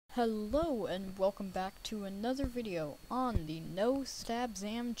Hello and welcome back to another video on the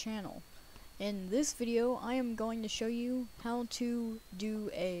Nostabxam channel. In this video I am going to show you how to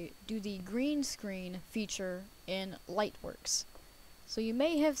do the green screen feature in Lightworks. So you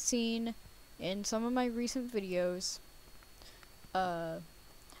may have seen in some of my recent videos, I'll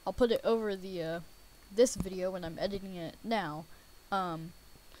put it over the this video when I'm editing it now,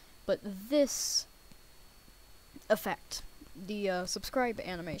 but this effect, the subscribe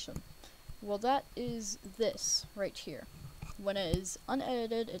animation, well, that is this right here. When it is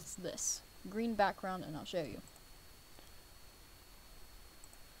unedited, it's this green background, and I'll show you.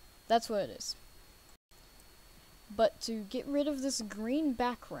 That's what it is. But to get rid of this green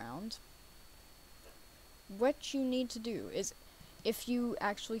background, what you need to do is, if you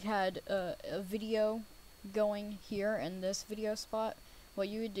actually had a video going here in this video spot, what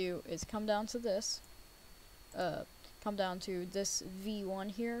you would do is come down to this, come down to this V1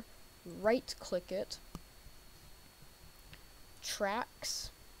 here, right click it,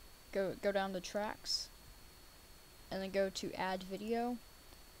 tracks, go down to tracks, and then go to add video,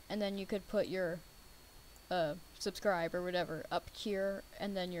 and then you could put your subscribe or whatever up here,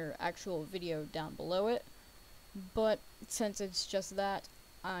 and then your actual video down below it. But since it's just that,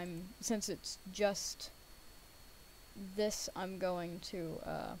 since it's just this, I'm going to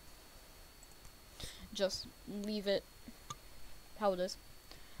just leave it how it is.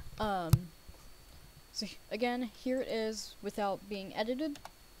 So again, here it is without being edited.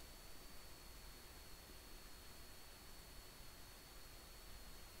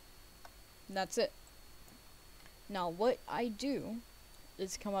 And that's it. Now what I do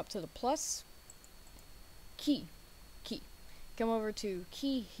is come up to the plus key. Come over to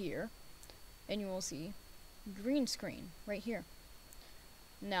key here, and you will see green screen right here.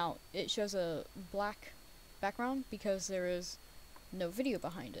 Now it shows a black background because there is no video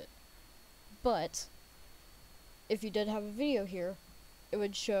behind it. But if you did have a video here, it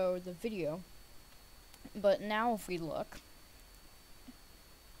would show the video. But now if we look,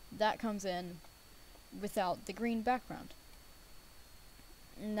 that comes in without the green background.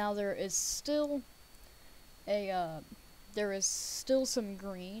 Now there is still some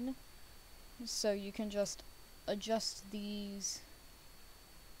green, so you can just adjust these,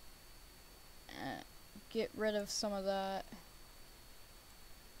 get rid of some of that.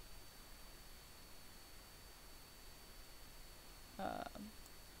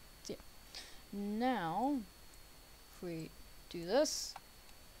 Yeah. Now, if we do this,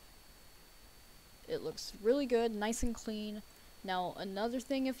 it looks really good, nice and clean. Now, another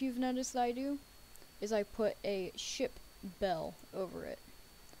thing, if you've noticed that I do, is I put a ship bell over it.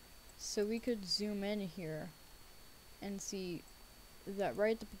 So we could zoom in here and see that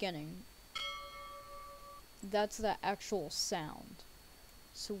right at the beginning, that's the actual sound.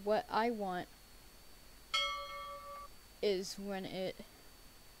 So what I want is when it,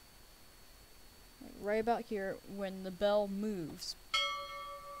 like right about here, when the bell moves,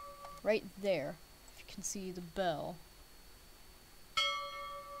 right there, if you can see the bell,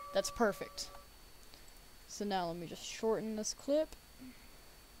 that's perfect. So now let me just shorten this clip.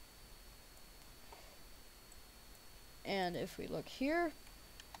 And if we look here,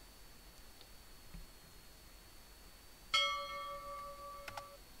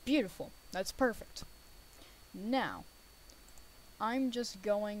 beautiful. That's perfect. Now, I'm just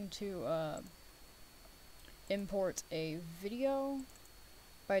going to import a video.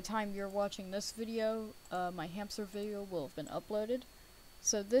 By the time you're watching this video, my hamster video will have been uploaded.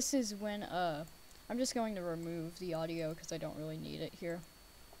 So this is when I'm just going to remove the audio because I don't really need it here.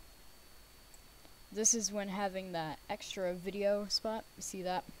 This is when having that extra video spot, you see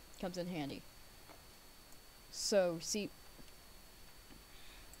that, comes in handy. So, see,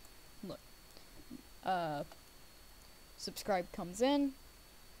 look, subscribe comes in.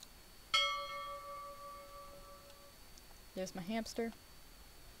 There's my hamster.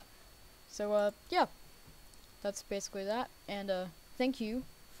 So, yeah, that's basically that, and, thank you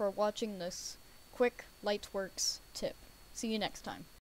for watching this quick Lightworks tip. See you next time.